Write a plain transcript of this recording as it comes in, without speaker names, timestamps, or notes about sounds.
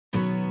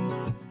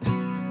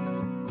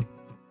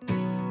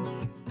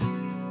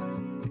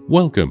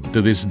Welcome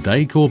to this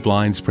Decor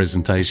Blinds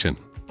presentation.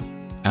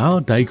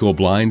 Our Decor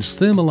Blinds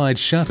Thermalite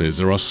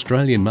shutters are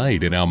Australian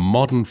made in our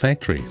modern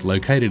factory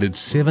located at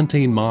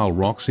 17 Mile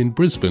Rocks in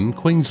Brisbane,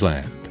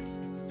 Queensland.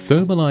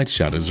 Thermalite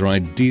shutters are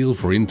ideal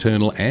for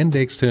internal and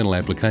external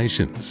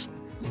applications.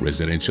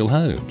 Residential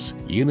homes,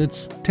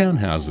 units,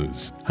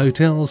 townhouses,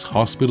 hotels,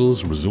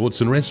 hospitals,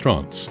 resorts and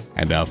restaurants.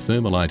 And our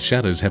Thermalite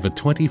shutters have a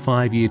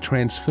 25-year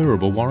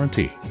transferable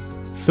warranty.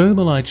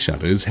 Thermalite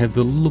shutters have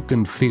the look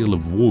and feel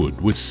of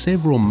wood with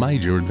several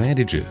major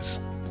advantages.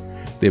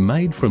 They're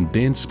made from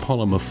dense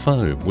polymer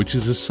foam, which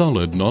is a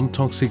solid,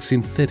 non-toxic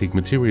synthetic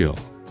material.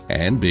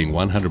 And being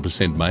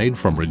 100% made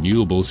from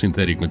renewable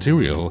synthetic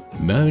material,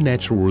 no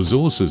natural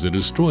resources are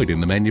destroyed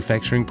in the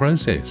manufacturing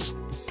process.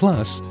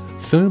 Plus,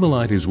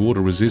 Thermalite is water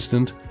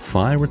resistant,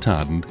 fire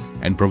retardant,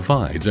 and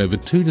provides over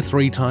 2 to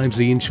 3 times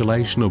the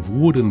insulation of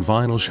wood and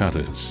vinyl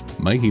shutters,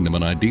 making them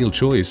an ideal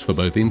choice for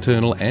both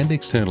internal and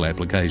external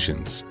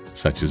applications,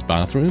 such as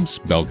bathrooms,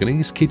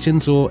 balconies,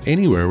 kitchens, or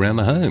anywhere around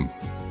the home.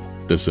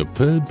 The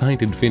superb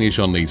painted finish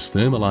on these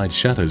Thermalite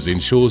shutters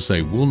ensures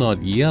they will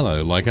not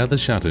yellow like other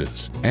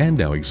shutters, and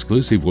our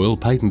exclusive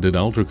world-patented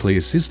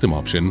ultra-clear system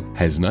option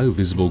has no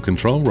visible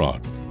control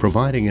rod,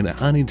 providing an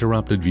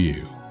uninterrupted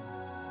view.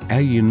 Our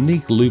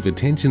unique louver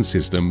tension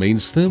system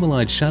means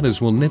Thermalite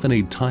shutters will never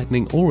need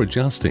tightening or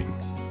adjusting.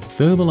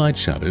 Thermalite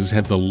shutters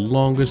have the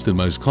longest and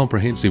most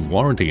comprehensive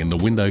warranty in the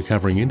window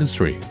covering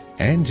industry,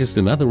 and just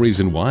another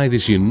reason why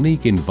this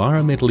unique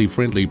environmentally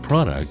friendly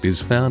product is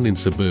found in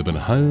suburban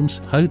homes,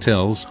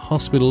 hotels,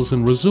 hospitals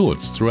and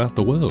resorts throughout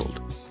the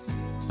world.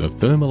 The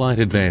Thermalite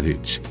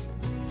advantage.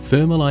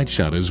 Thermalite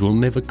shutters will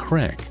never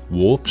crack,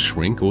 warp,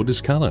 shrink or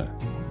discolor.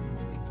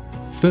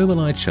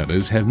 Thermalite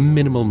shutters have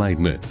minimal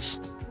maintenance.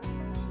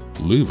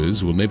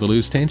 Louvers will never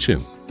lose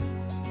tension.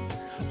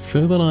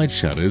 Thermalite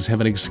shutters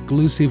have an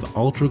exclusive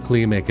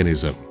ultra-clear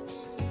mechanism.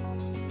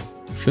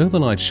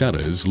 Thermalite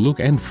shutters look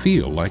and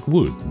feel like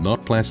wood,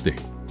 not plastic.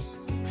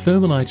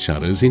 Thermalite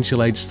shutters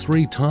insulates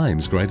 3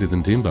 times greater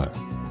than timber.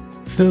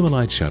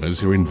 Thermalite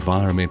shutters are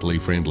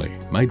environmentally friendly,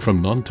 made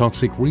from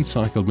non-toxic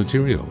recycled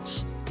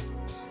materials.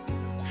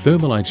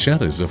 Thermalite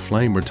shutters are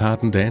flame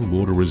retardant and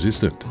water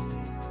resistant.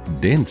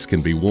 Dents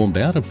can be warmed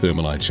out of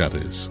Thermalite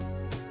shutters.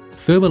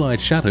 Thermalite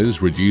shutters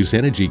reduce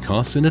energy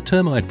costs and are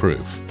termite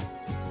proof.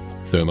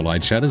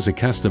 Thermalite shutters are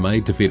custom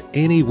made to fit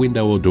any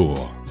window or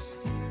door.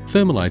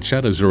 Thermalite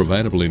shutters are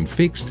available in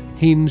fixed,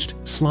 hinged,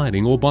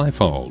 sliding or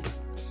bifold.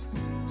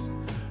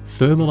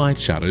 Thermalite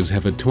shutters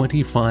have a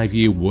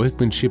 25-year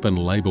workmanship and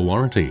labour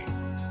warranty.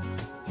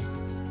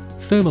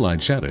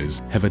 Thermalite shutters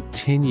have a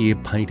 10-year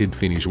painted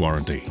finish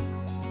warranty.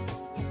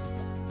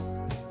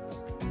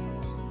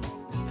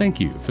 Thank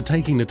you for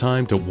taking the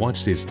time to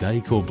watch this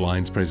Decor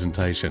Blinds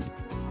presentation.